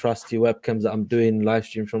my trusty webcams that I'm doing live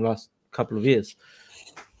stream from last couple of years.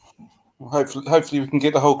 Well, hopefully we can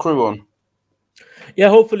get the whole crew on. Yeah,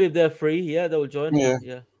 hopefully if they're free, yeah, they will join.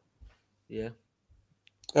 Yeah.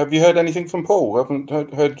 Have you heard anything from Paul? I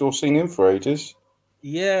haven't heard or seen him for ages.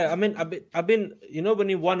 Yeah, I mean, I've been, when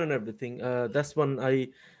he won and everything. That's when I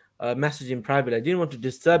messaged him privately. I didn't want to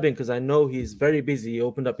disturb him because I know he's very busy. He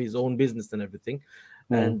opened up his own business and everything,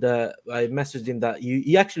 and I messaged him that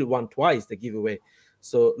he actually won twice the giveaway.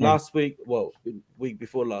 So last week, week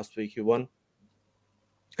before last week, he won.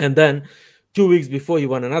 And then 2 weeks before, he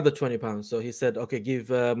won another £20. So he said, okay, give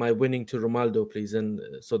my winning to Ronaldo, please, and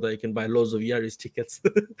so that he can buy loads of Yaris tickets.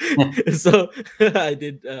 So I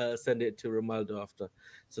did send it to Ronaldo after.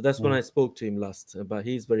 So that's when I spoke to him last, but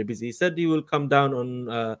he's very busy. He said he will come down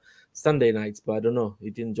on Sunday nights, but I don't know. He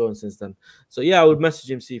didn't join since then. So yeah, I would message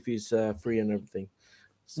him, see if he's free and everything.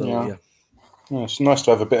 So yeah, it's nice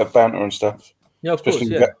to have a bit of banter and stuff. Yeah, of course,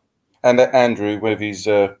 yeah. And Andrew, with his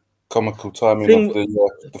comical timing of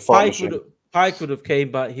the fight. Pike would have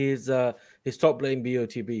came, but he stopped playing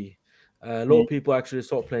BOTB. A lot of people actually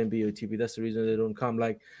stopped playing BOTB. That's the reason they don't come.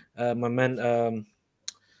 Like my man, all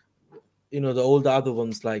the other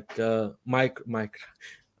ones like Mike,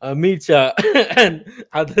 Micha, and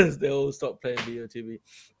others, they all stopped playing BOTB.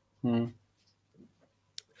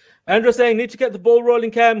 Andrew saying, need to get the ball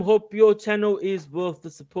rolling, Cam. Hope your channel is worth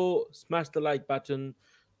the support. Smash the like button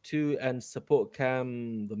too and support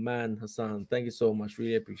Cam, the man, Hasan. Thank you so much.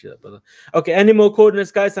 Really appreciate that, brother. Okay, any more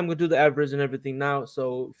coordinates, guys? I'm going to do the average and everything now.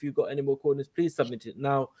 So if you've got any more coordinates, please submit it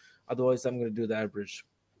now. Otherwise, I'm going to do the average.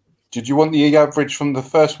 Did you want the average from the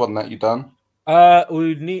first one that you done?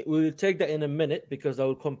 We'll take that in a minute because I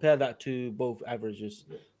will compare that to both averages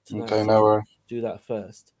tonight. Okay, no worries. Do that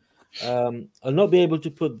first. I'll not be able to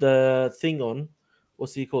put the thing on.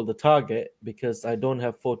 What's he called? The target, because I don't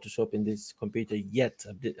have Photoshop in this computer yet.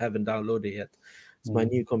 I haven't downloaded it yet. It's my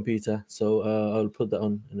new computer, so I'll put that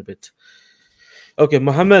on in a bit. Okay,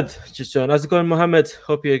 Mohammed just joined. How's it going, Mohammed?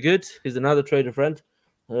 Hope you're good. He's another trader friend.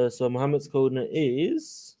 So Mohammed's coordinate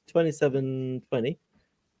is 2720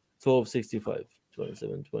 1265.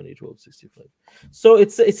 2720 1265. So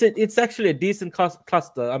it's actually a decent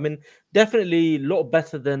cluster. I mean, definitely a lot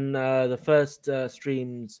better than the first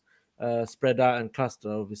streams. Spread out and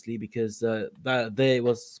cluster, obviously, because it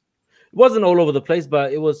wasn't all over the place,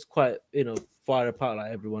 but it was quite far apart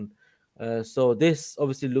like everyone. So this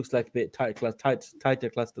obviously looks like a bit tighter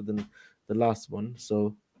cluster than the last one,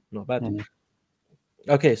 so not bad.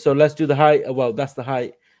 Okay, so let's do the height. Well, that's the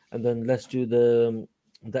height, and then let's do the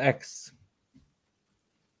X.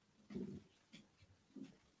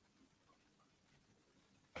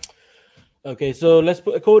 Okay, so let's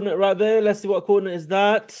put a coordinate right there. Let's see what coordinate is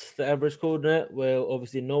that. The average coordinate. Well,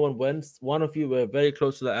 obviously no one wins. One of you were very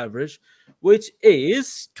close to the average, which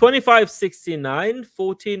is 2569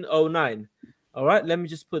 1409. All right, let me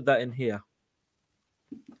just put that in here.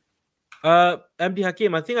 MD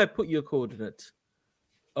Hakim, I think I put your coordinate.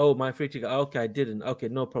 Oh, my free ticket. Okay, I didn't. Okay,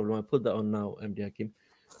 no problem. I put that on now, MD Hakim.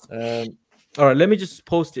 All right, let me just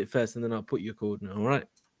post it first, and then I'll put your coordinate. All right.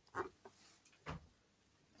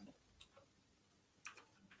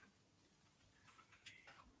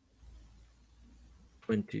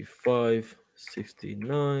 25,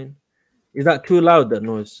 69. Is that too loud, that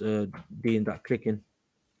noise, Dean, that clicking?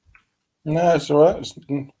 No, it's all right.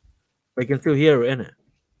 I can still hear it, innit?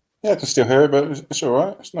 Yeah, I can still hear it, but it's all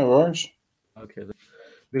right. It's no worries. Okay.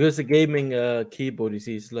 Because the gaming keyboard, you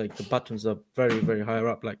see, it's like the buttons are very, very higher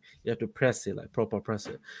up. Like you have to press it, like proper press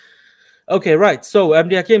it. Okay, right. So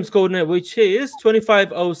MD Hakim's coordinate, which is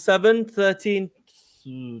 2507 13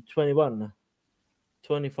 21.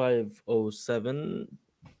 2507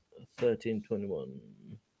 13 21.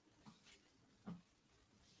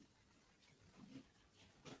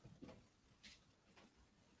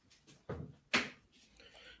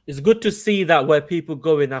 It's good to see that where people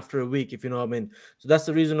go in after a week, if you know what I mean. So that's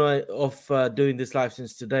the reason why of doing this live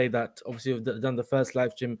streams today. That obviously we've done the first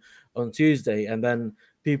live stream on Tuesday, and then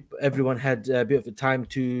everyone had a bit of a time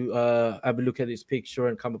to have a look at this picture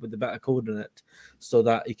and come up with a better coordinate, so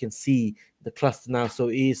that you can see the cluster now. So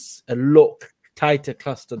it is a lot tighter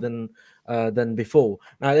cluster than before.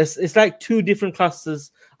 Now it's like two different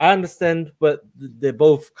clusters. I understand, but they're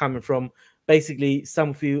both coming from. Basically, some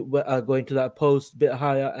of you are going to that post a bit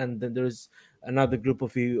higher, and then there's another group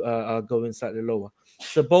of you are going slightly lower.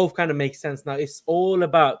 So both kind of make sense. Now it's all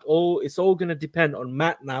going to depend on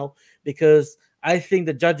Matt now, because I think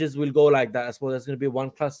the judges will go like that as well. There's going to be one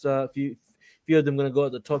cluster, a few of them going to go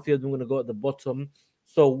at the top, few of them going to go at the bottom.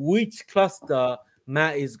 So which cluster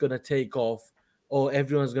Matt is going to take off, or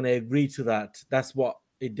everyone's going to agree to that? That's what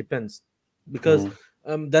it depends, because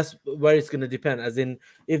that's where it's going to depend. As in,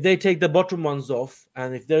 if they take the bottom ones off,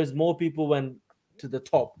 and if there's more people went to the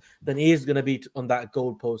top, then he is going to be on that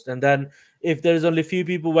goal post. And then if there's only a few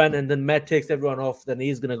people went, and then Matt takes everyone off, then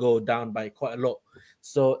he's going to go down by quite a lot.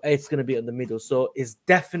 So it's going to be in the middle. So it's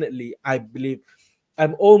definitely, I believe,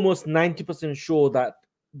 I'm almost 90% sure that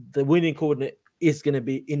the winning coordinate is going to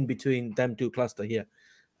be in between them two cluster here,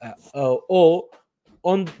 or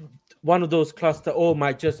on one of those cluster, or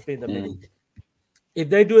might just be in the middle. If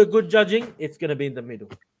they do a good judging, it's going to be in the middle.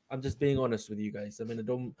 I'm just being honest with you guys. I mean, I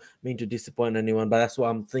don't mean to disappoint anyone, but that's what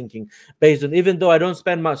I'm thinking. Based on, even though I don't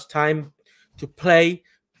spend much time to play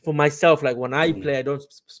for myself, like when I play, I don't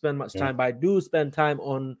spend much time, but I do spend time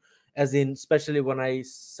on, as in, especially when I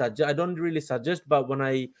suggest. I don't really suggest, but when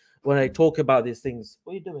I talk about these things.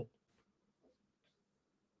 What are you doing?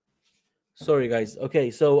 Sorry, guys. Okay,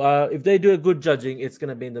 so if they do a good judging, it's going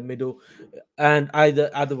to be in the middle, and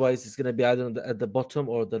otherwise it's going to be either at the bottom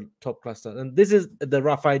or the top cluster. And this is the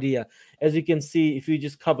rough idea. As you can see, if you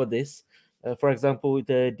just cover this, for example, with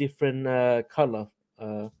a different color,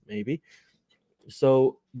 maybe.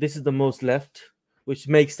 So this is the most left, which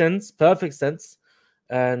makes sense, perfect sense.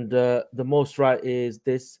 And the most right is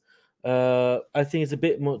this. I think it's a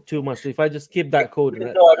bit too much. So if I just keep that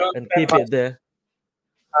coordinate and keep it there.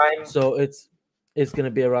 So it's going to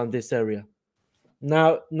be around this area.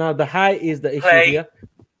 Now the high is the issue here.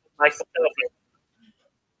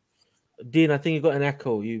 Dean, I think you got an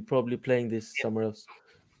echo. You're probably playing this somewhere else.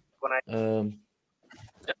 When I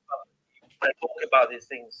talk about these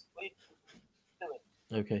things.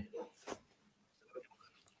 Okay.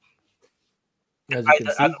 As you can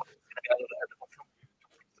see.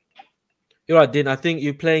 You're right, Dean. I think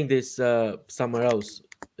you're playing this somewhere else.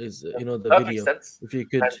 Is the video?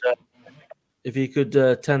 If you could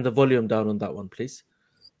turn the volume down on that one, please.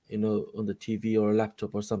 On the TV or a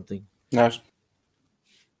laptop or something. No.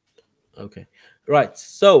 Okay. Right.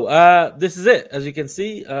 So this is it. As you can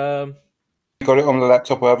see. Got it on the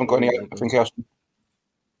laptop. I haven't got anything else.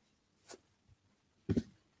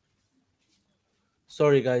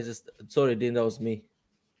 Sorry, guys. Sorry, Dean. That was me.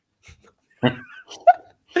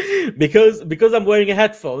 because I'm wearing a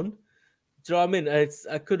headphone. Do you know what I mean?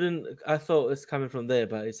 I thought it's coming from there,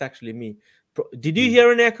 but it's actually me. Did you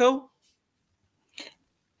hear an echo?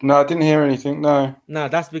 No, I didn't hear anything. No. No,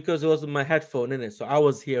 that's because it wasn't my headphone in it. So I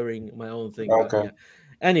was hearing my own thing. Okay. But yeah.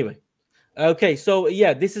 Anyway. Okay, so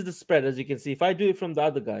yeah, this is the spread, as you can see. If I do it from the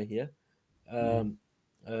other guy here.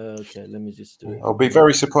 Okay, let me just do it. I'll be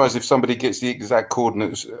very surprised if somebody gets the exact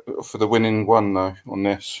coordinates for the winning one, though, on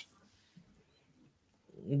this.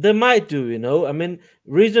 They might do, I mean,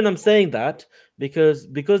 reason I'm saying that because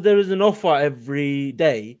there is an offer every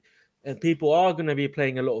day, and people are going to be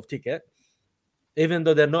playing a lot of ticket, even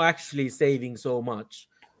though they're not actually saving so much.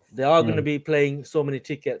 They are going to be playing so many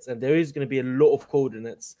tickets, and there is going to be a lot of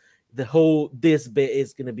coordinates. This bit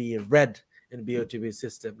is going to be red in BOTB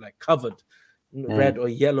system, like covered red or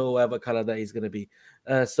yellow, whatever color that is going to be.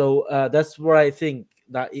 So that's where I think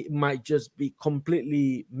that it might just be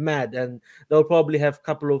completely mad, and they'll probably have a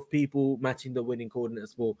couple of people matching the winning coordinate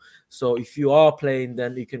as well. So if you are playing,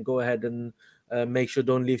 then you can go ahead and make sure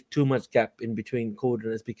don't leave too much gap in between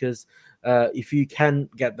coordinates, because if you can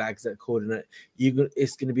get that exact coordinate,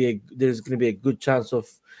 there's going to be a good chance of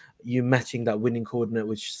you matching that winning coordinate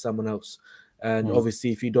with someone else. And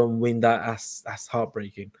obviously, if you don't win that, that's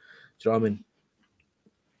heartbreaking. Do you know what I mean?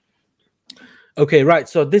 Okay, right.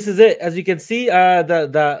 So this is it. As you can see,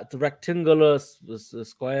 the rectangular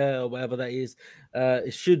square or whatever that is,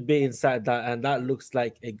 it should be inside that, and that looks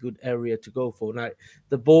like a good area to go for. Now,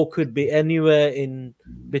 the ball could be anywhere in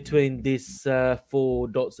between these 4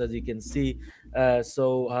 dots, as you can see.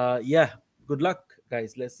 Yeah, good luck,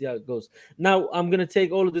 guys. Let's see how it goes. Now, I'm gonna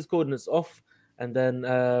take all of these coordinates off, and then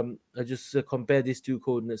I just compare these 2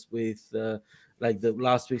 coordinates with like the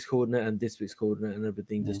last week's coordinate and this week's coordinate and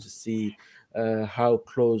everything, just to see how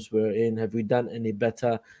close we're in. Have we done any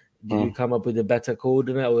better? Did we come up with a better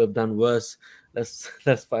coordinate, or have done worse?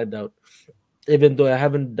 Let's find out. Even though I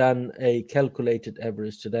haven't done a calculated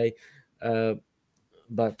average today,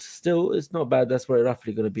 but still, it's not bad. That's where it's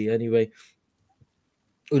roughly going to be anyway.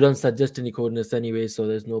 We don't suggest any coordinates anyway, so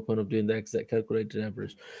there's no point of doing the exact calculated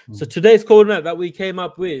average. So today's coordinate that we came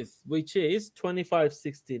up with, which is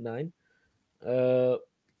 2569.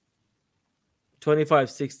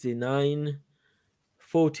 2569,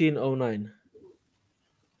 1409.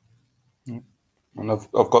 And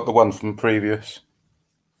I've got the one from previous.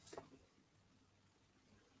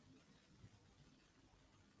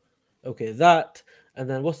 Okay, that, and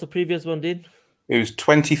then what's the previous one, Dean? It was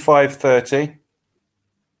 2530.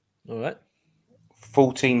 All right.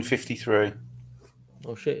 1453.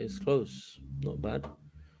 Oh shit, it's close. Not bad.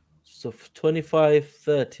 So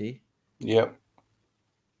 2530. Yep.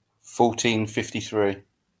 1453.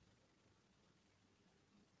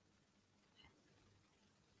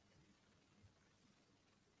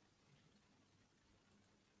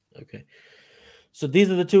 Okay. So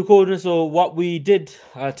these are the 2 coordinates. So what we did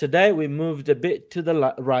today, we moved a bit to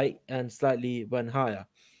the right and slightly went higher,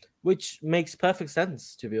 which makes perfect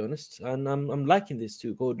sense, to be honest. And I'm liking these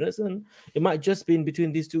 2 coordinates, and it might just be in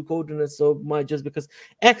between these 2 coordinates. So it might just because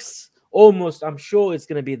X almost, I'm sure it's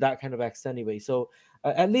going to be that kind of X anyway. So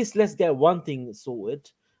at least let's get one thing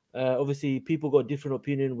sorted. Obviously, people got different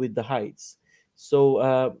opinion with the heights.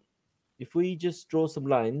 So if we just draw some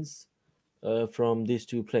lines from these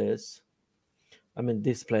 2 players, I mean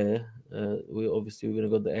this player, we're going to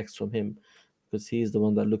get the X from him, because he's the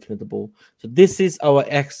one that looking at the ball. So this is our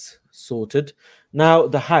X sorted. Now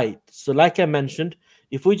the height. So like I mentioned,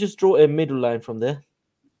 if we just draw a middle line from there,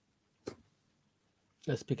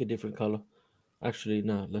 let's pick a different color. Actually,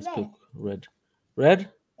 no, let's pick red. Red?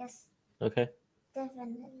 Yes. Okay.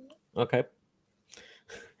 Definitely. Okay.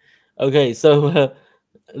 Okay, so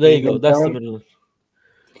there you go. That's the middle line.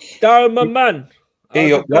 Darren, my man.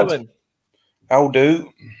 How's it going? How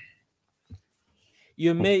do?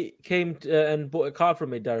 Your mate came and bought a car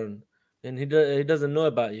from me, Darren, and he doesn't know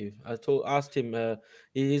about you. Asked him.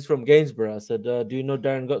 He's from Gainsborough. I said, "Do you know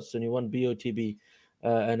Darren Gotson? He won BOTB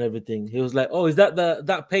and everything." He was like, "Oh, is that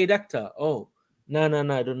that paid actor?" Oh, no,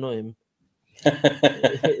 I don't know him.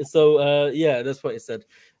 So yeah, that's what he said.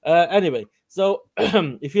 Anyway, so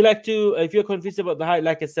if you're confused about the height,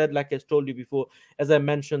 like I told you before, as I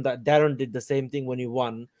mentioned, that Darren did the same thing when he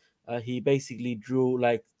won. He basically drew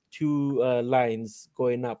like 2 lines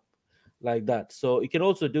going up like that. So you can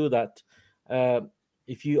also do that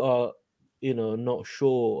if you are not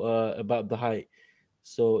sure about the height.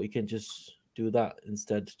 So you can just do that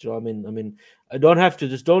instead. Do you know what I mean? I don't have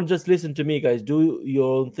to, don't just listen to me, guys. Do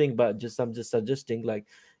your own thing, but I'm just suggesting, like,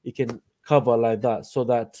 you can cover like that, so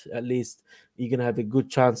that at least you're gonna have a good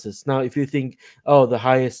chances. Now, if you think, oh, the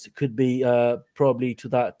highest could be probably to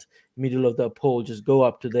that middle of the pole, just go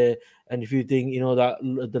up to there. And if you think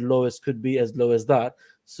that the lowest could be as low as that,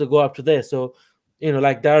 so go up to there. So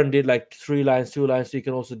like Darren did, like 3 lines, 2 lines. So you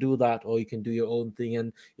can also do that, or you can do your own thing.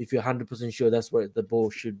 And if you're 100% sure that's where the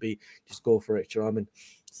ball should be, just go for it. You know what I mean?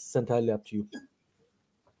 It's entirely up to you.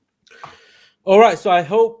 All right, so I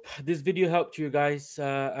hope this video helped you guys,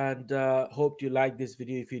 and hope you liked this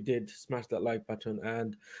video. If you did, smash that like button,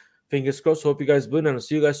 and fingers crossed. Hope you guys win, and I'll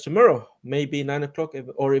see you guys tomorrow, maybe 9 o'clock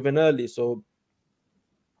or even early. So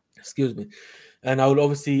excuse me. And I will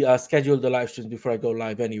obviously schedule the live streams before I go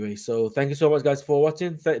live anyway. So thank you so much, guys, for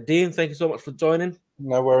watching. Dean, thank you so much for joining.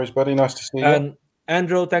 No worries, buddy. Nice to see you. And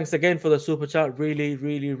Andrew, thanks again for the super chat. Really,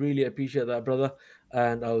 really, really appreciate that, brother.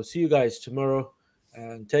 And I will see you guys tomorrow.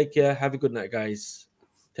 And take care. Have a good night, guys.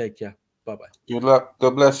 Take care. Bye-bye. Good luck.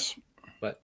 God bless.